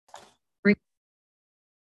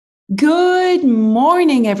Good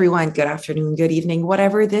morning, everyone. Good afternoon, good evening,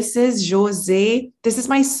 whatever. This is Jose. This is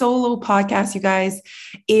my solo podcast, you guys.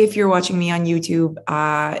 If you're watching me on YouTube,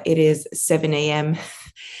 it is 7 a.m.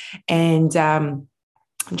 And I'm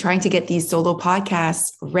trying to get these solo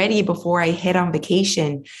podcasts ready before I head on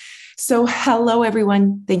vacation. So, hello,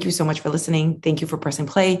 everyone. Thank you so much for listening. Thank you for pressing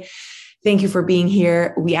play. Thank you for being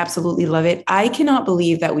here. We absolutely love it. I cannot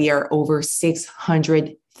believe that we are over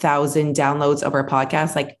 600,000 downloads of our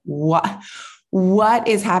podcast. Like what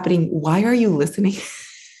is happening? Why are you listening?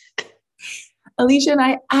 Alicia and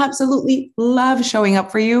I absolutely love showing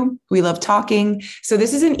up for you. We love talking. So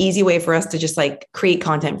this is an easy way for us to just like create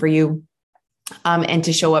content for you. And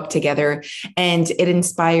to show up together. And it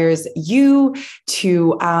inspires you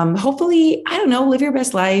to hopefully, I don't know, live your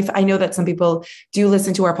best life. I know that some people do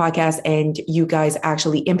listen to our podcast and you guys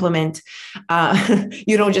actually implement.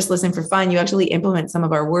 You don't just listen for fun, you actually implement some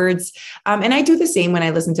of our words. And I do the same when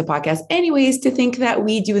I listen to podcasts. Anyways, to think that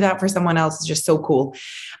we do that for someone else is just so cool.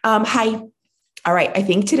 Hi. All right. I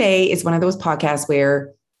think today is one of those podcasts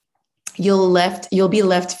where you'll be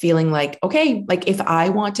left feeling like, okay, like if I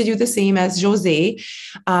want to do the same as Jose,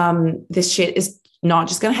 this shit is not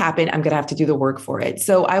just going to happen. I'm going to have to do the work for it.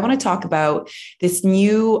 So I want to talk about this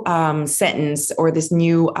new sentence or this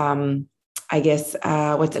new, what's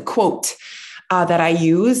a quote that I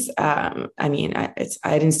use. I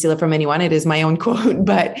didn't steal it from anyone. It is my own quote,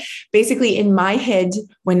 but basically in my head,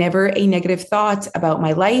 whenever a negative thought about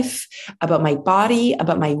my life, about my body,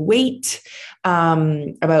 about my weight,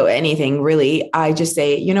 about anything really, I just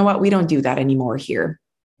say, you know what? We don't do that anymore here.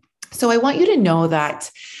 So I want you to know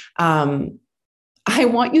that, I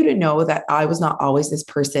was not always this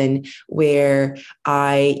person where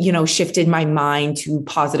I, shifted my mind to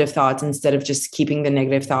positive thoughts instead of just keeping the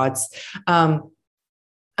negative thoughts. I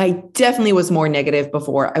definitely was more negative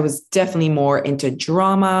before. I was definitely more into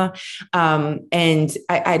drama. And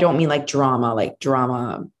I don't mean like drama,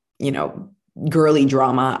 girly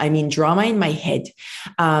drama. I mean, drama in my head.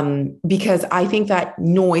 Because I think that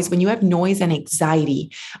noise, when you have noise and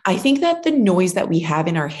anxiety, I think that the noise that we have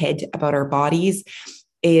in our head about our bodies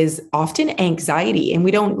is often anxiety, and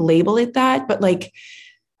we don't label it that, but like,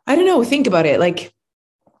 I don't know, think about it. Like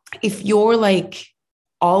if you're like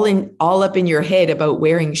all up in your head about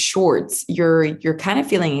wearing shorts, you're kind of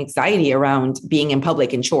feeling anxiety around being in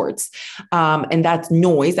public in shorts. And that's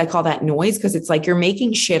noise. I call that noise because it's like you're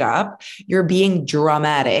making shit up. You're being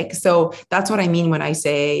dramatic. So that's what I mean when I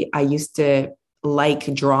say I used to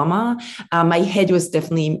like drama. My head was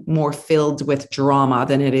definitely more filled with drama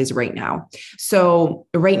than it is right now. So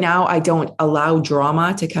right now, I don't allow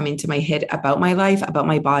drama to come into my head about my life, about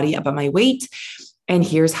my body, about my weight. And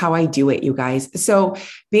here's how I do it, you guys. So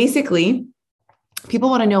basically, people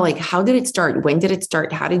want to know, like, how did it start? When did it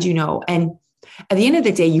start? How did you know? And at the end of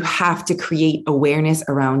the day, you have to create awareness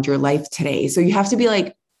around your life today. So you have to be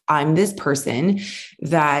like, I'm this person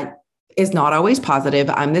that is not always positive.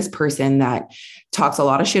 I'm this person that talks a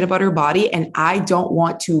lot of shit about her body, and I don't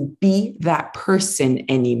want to be that person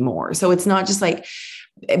anymore. So it's not just like,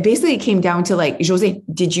 basically it came down to like, Jose,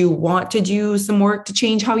 did you want to do some work to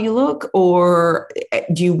change how you look? Or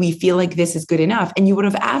do we feel like this is good enough? And you would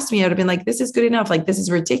have asked me, I would have been like, this is good enough. Like, this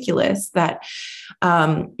is ridiculous that,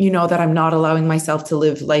 that I'm not allowing myself to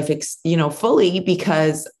live life, fully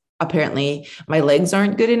because apparently my legs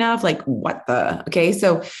aren't good enough. Like what the, okay.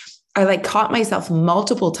 So I like caught myself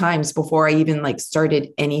multiple times before I even like started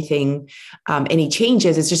anything, any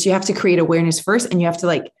changes. It's just, you have to create awareness first, and you have to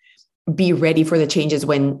like be ready for the changes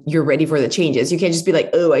when you're ready for the changes. You can't just be like,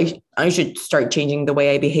 oh, I should start changing the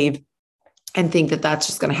way I behave and think that that's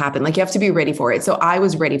just going to happen. Like you have to be ready for it. So I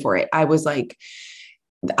was ready for it. I was like,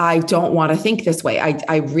 I don't want to think this way.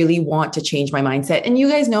 I really want to change my mindset. And you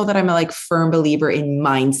guys know that I'm a like firm believer in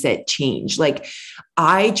mindset change. Like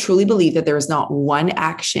I truly believe that there is not one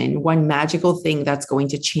action, one magical thing that's going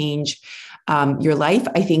to change your life.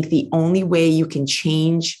 I think the only way you can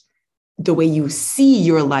change the way you see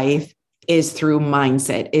your life is through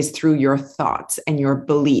mindset, is through your thoughts and your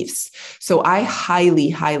beliefs. So I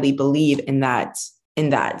highly, highly believe in that.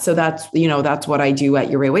 So that's what I do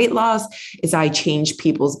at Your Weight Loss is I change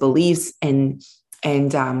people's beliefs and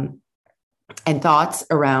thoughts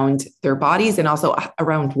around their bodies, and also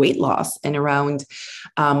around weight loss and around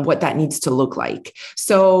what that needs to look like.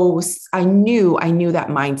 So I knew that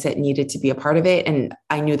mindset needed to be a part of it. And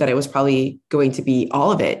I knew that it was probably going to be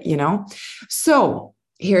all of it, So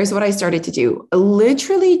here's what I started to do.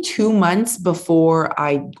 Literally 2 months before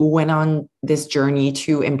I went on this journey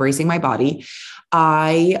to embracing my body,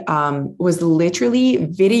 I was literally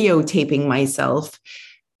videotaping myself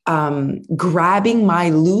grabbing my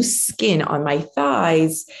loose skin on my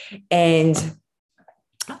thighs and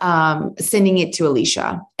sending it to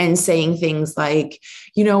Alicia and saying things like,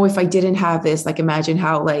 if I didn't have this, like, imagine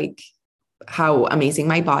how amazing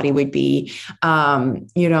my body would be. I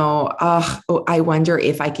wonder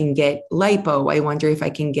if I can get lipo. I wonder if I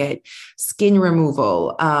can get skin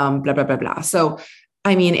removal, blah, blah, blah, blah. So,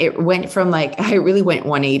 I mean, it went from I really went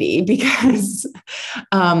 180 because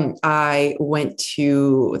I went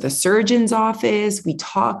to the surgeon's office. We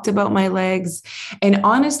talked about my legs. And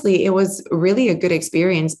honestly, it was really a good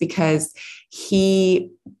experience because I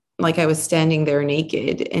was standing there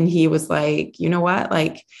naked and he was like, you know what?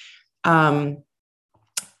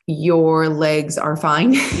 Your legs are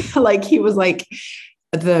fine. He was like,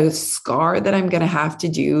 the scar that I'm going to have to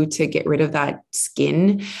do to get rid of that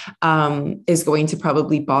skin is going to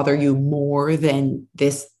probably bother you more than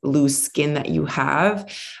this loose skin that you have.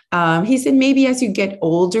 He said, maybe as you get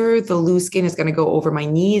older, the loose skin is going to go over my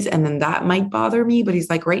knees and then that might bother me. But he's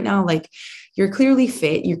like, right now, you're clearly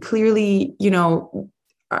fit. You clearly,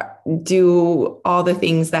 do all the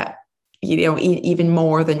things that even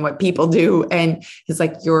more than what people do. And he's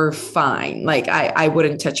like, you're fine. I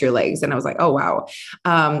wouldn't touch your legs. And I was like, oh, wow.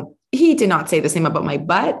 He did not say the same about my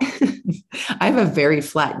butt. I have a very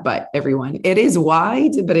flat butt, everyone. It is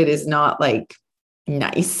wide, but it is not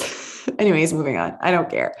nice. Anyways, moving on. I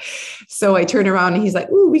don't care. So I turn around and he's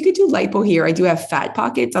like, ooh, we could do lipo here. I do have fat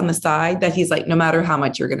pockets on the side that he's like, no matter how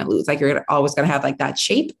much you're going to lose, you're always going to have that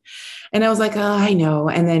shape. And I was like, oh, I know.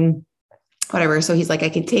 And then whatever. So he's like, I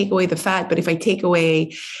can take away the fat, but if I take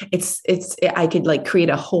away, I could create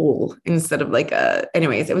a hole instead of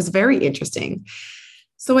anyways, it was very interesting.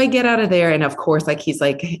 So I get out of there. And of course, he's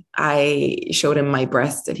like, I showed him my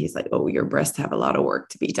breast and he's like, oh, your breasts have a lot of work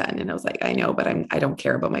to be done. And I was like, I know, but I don't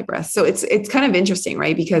care about my breasts. So it's kind of interesting,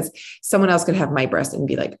 right? Because someone else could have my breast and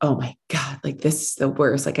be like, oh my God, this is the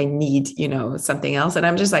worst. I need, something else. And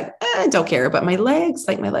I'm just like, I don't care. But my legs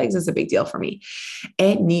is a big deal for me.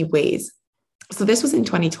 Anyways. So this was in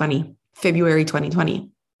 2020, February 2020.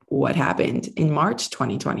 What happened in March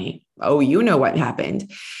 2020? Oh, you know what happened.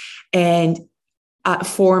 And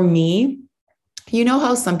for me, you know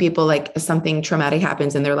how some people something traumatic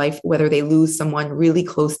happens in their life, whether they lose someone really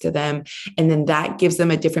close to them, and then that gives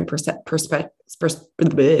them a different perspective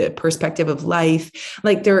of life.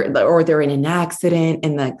 They're in an accident,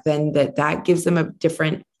 and then that gives them a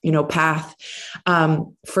different path.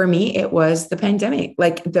 For me, it was the pandemic.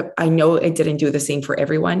 I know it didn't do the same for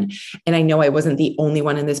everyone. And I know I wasn't the only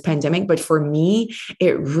one in this pandemic, but for me,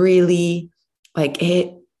 it really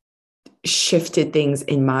it shifted things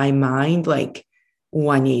in my mind,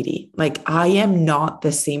 180. I am not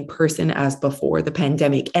the same person as before the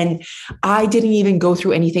pandemic. And I didn't even go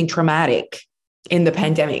through anything traumatic in the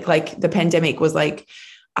pandemic. The pandemic was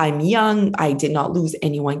I'm young. I did not lose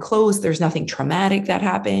anyone close. There's nothing traumatic that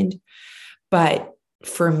happened. But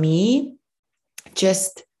for me,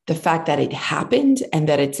 just the fact that it happened and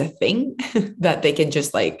that it's a thing that they can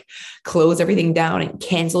just close everything down and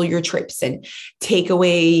cancel your trips and take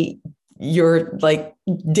away your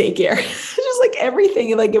daycare, just everything.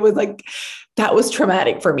 It was that was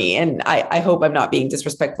traumatic for me. And I hope I'm not being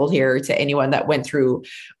disrespectful here to anyone that went through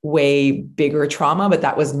way bigger trauma, but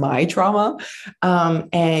that was my trauma.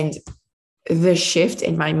 And the shift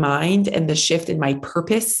in my mind and the shift in my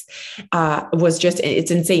purpose was just,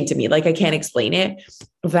 it's insane to me. I can't explain it.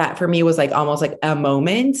 That for me was almost a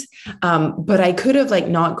moment. But I could have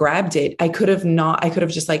not grabbed it. I could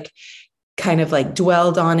have just kind of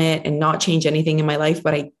dwelled on it and not change anything in my life.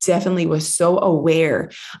 But I definitely was so aware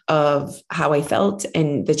of how I felt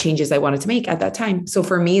and the changes I wanted to make at that time. So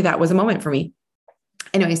for me, that was a moment for me.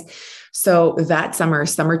 Anyways, so that summer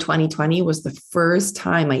 2020 was the first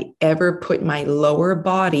time I ever put my lower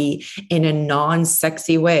body in a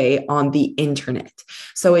non-sexy way on the internet.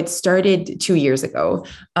 So it started 2 years ago.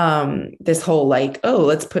 This whole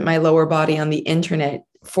let's put my lower body on the internet.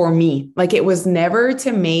 For me, it was never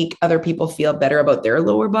to make other people feel better about their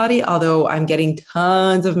lower body, although I'm getting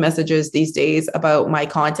tons of messages these days about my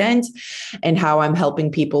content and how I'm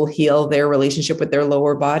helping people heal their relationship with their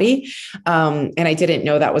lower body. And I didn't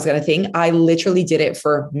know that was going to thing. I literally did it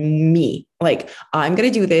for me. I'm going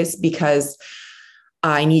to do this because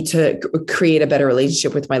I need to create a better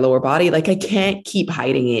relationship with my lower body. I can't keep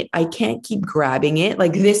hiding it. I can't keep grabbing it.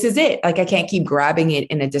 This is it. I can't keep grabbing it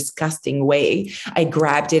in a disgusting way. I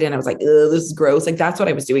grabbed it and I was like, oh, this is gross. That's what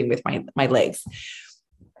I was doing with my legs.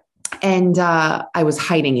 And I was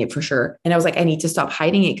hiding it for sure. And I was like, I need to stop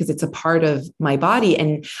hiding it because it's a part of my body.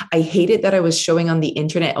 And I hated that I was showing on the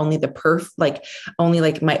internet only the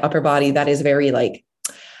only my upper body that is very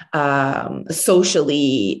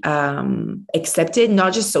socially accepted,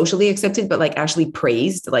 not just socially accepted, but like actually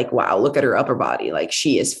praised. Like, wow, look at her upper body. Like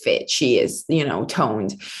she is fit. She is,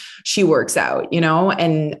 toned. She works out,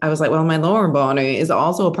 and I was like, well, my lower body is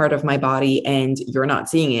also a part of my body and you're not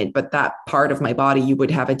seeing it, but that part of my body you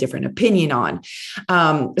would have a different opinion on.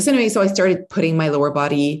 So anyway, so I started putting my lower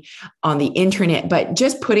body on the internet, but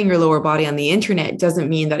just putting your lower body on the internet doesn't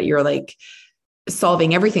mean that you're like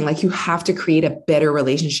solving everything. Like you have to create a better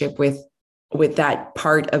relationship with that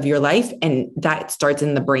part of your life. And that starts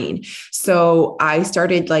in the brain. So I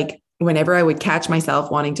started like, whenever I would catch myself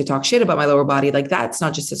wanting to talk shit about my lower body, like that's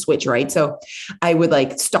not just a switch, right? So I would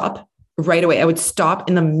like stop right away. I would stop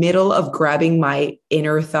in the middle of grabbing my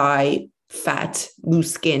inner thigh fat,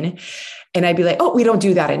 loose skin. And I'd be like, oh, we don't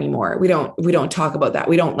do that anymore. We don't talk about that.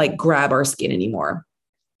 We don't like grab our skin anymore.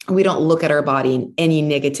 We don't look at our body in any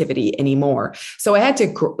negativity anymore. So I had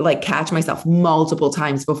to like catch myself multiple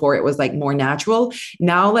times before it was like more natural.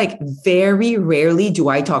 Now, like very rarely do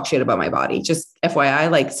I talk shit about my body. Just FYI,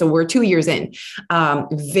 like, so we're 2 years in.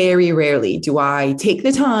 Very rarely do I take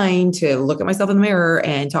the time to look at myself in the mirror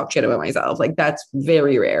and talk shit about myself. Like that's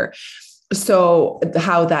very rare. So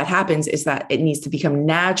how that happens is that it needs to become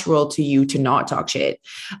natural to you to not talk shit.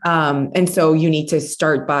 And so you need to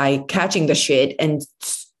start by catching the shit and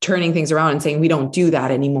turning things around and saying, we don't do that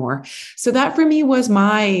anymore. So that for me was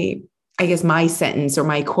my sentence or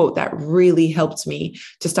my quote that really helped me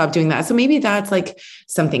to stop doing that. So maybe that's like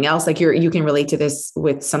something else, like you can relate to this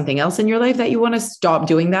with something else in your life that you want to stop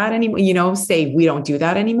doing that anymore, say, we don't do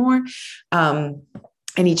that anymore.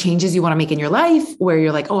 Any changes you want to make in your life where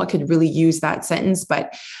you're like, oh, I could really use that sentence.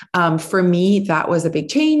 But for me, that was a big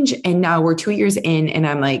change. And now we're 2 years in and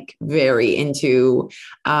I'm like very into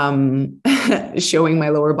showing my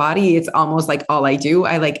lower body. It's almost like all I do.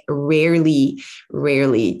 I like rarely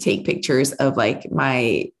take pictures of like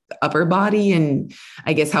my upper body and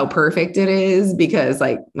I guess how perfect it is, because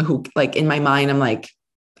like in my mind, I'm like,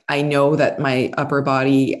 I know that my upper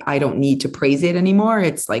body, I don't need to praise it anymore.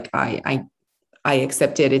 It's like, I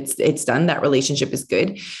accept it. It's done. That relationship is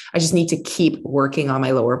good. I just need to keep working on my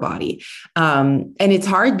lower body. And it's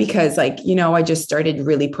hard because I just started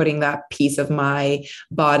really putting that piece of my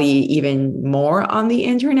body even more on the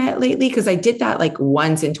internet lately. Cause I did that like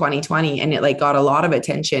once in 2020 and it like got a lot of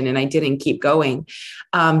attention and I didn't keep going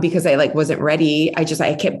because I like wasn't ready.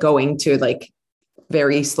 I kept going to like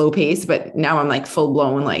very slow pace, but now I'm like full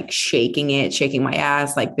blown, like shaking my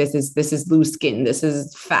ass. Like this is loose skin. This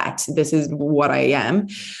is fat. This is what I am.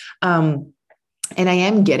 And I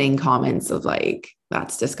am getting comments of like,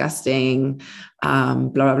 that's disgusting, blah,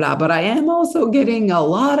 blah, blah. But I am also getting a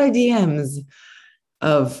lot of DMs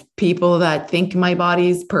of people that think my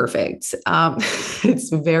body's perfect. I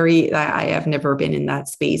have never been in that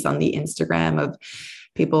space on the Instagram of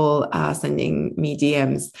people sending me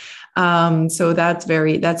DMs. So that's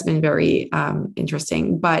been very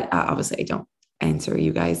interesting, but obviously I don't answer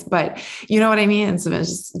you guys, but you know what I mean? And so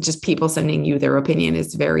it's just people sending you their opinion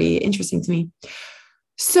is very interesting to me.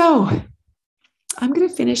 So I'm going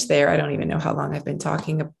to finish there. I don't even know how long I've been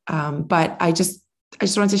talking, but I just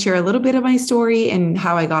wanted to share a little bit of my story and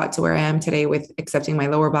how I got to where I am today with accepting my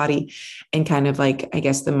lower body and kind of like, I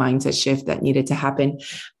guess, the mindset shift that needed to happen.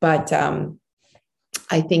 But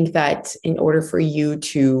I think that in order for you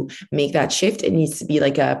to make that shift, it needs to be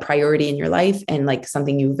like a priority in your life and like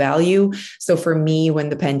something you value. So for me, when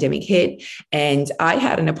the pandemic hit and I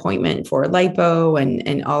had an appointment for lipo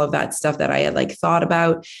and all of that stuff that I had like thought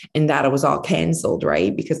about, and that it was all canceled,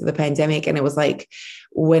 right? Because of the pandemic. And it was like,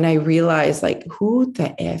 when I realized like, who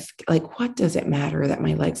the F, like, what does it matter that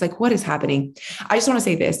my legs, like, what is happening? I just want to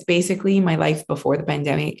say this, basically my life before the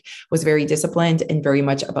pandemic was very disciplined and very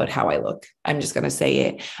much about how I look. I'm just going to say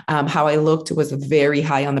it. How I looked was very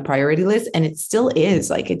high on the priority list and it still is.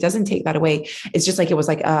 Like, it doesn't take that away. It's just like, it was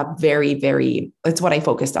like a very, very, it's what I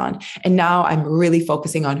focused on. And now I'm really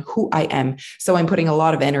focusing on who I am. So I'm putting a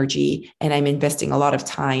lot of energy and I'm investing a lot of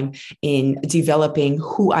time in developing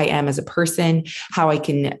who I am as a person, how I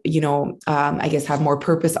can, I guess, have more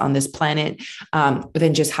purpose on this planet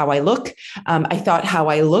than just how I look. I thought how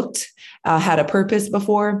I looked had a purpose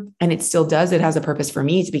before, and it still does. It has a purpose for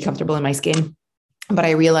me to be comfortable in my skin. But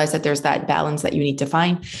I realized that there's that balance that you need to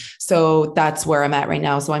find. So that's where I'm at right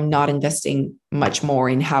now. So I'm not investing much more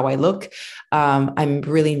in how I look. I'm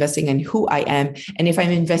really investing in who I am. And if I'm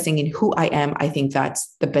investing in who I am, I think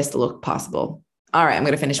that's the best look possible. All right, I'm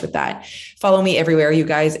going to finish with that. Follow me everywhere, you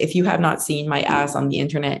guys. If you have not seen my ass on the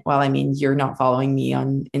internet, well, I mean, you're not following me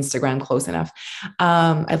on Instagram close enough.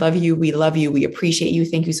 I love you. We love you. We appreciate you.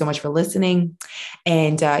 Thank you so much for listening.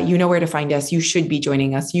 And you know where to find us. You should be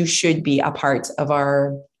joining us. You should be a part of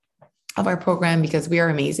our program because we are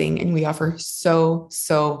amazing and we offer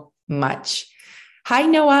so much. Hi,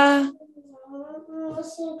 Noah.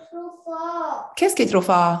 Qu'est-ce qui est trop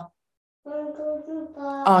fort?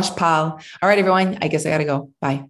 Oh, je parle. All right, everyone. I guess I got to go. Bye.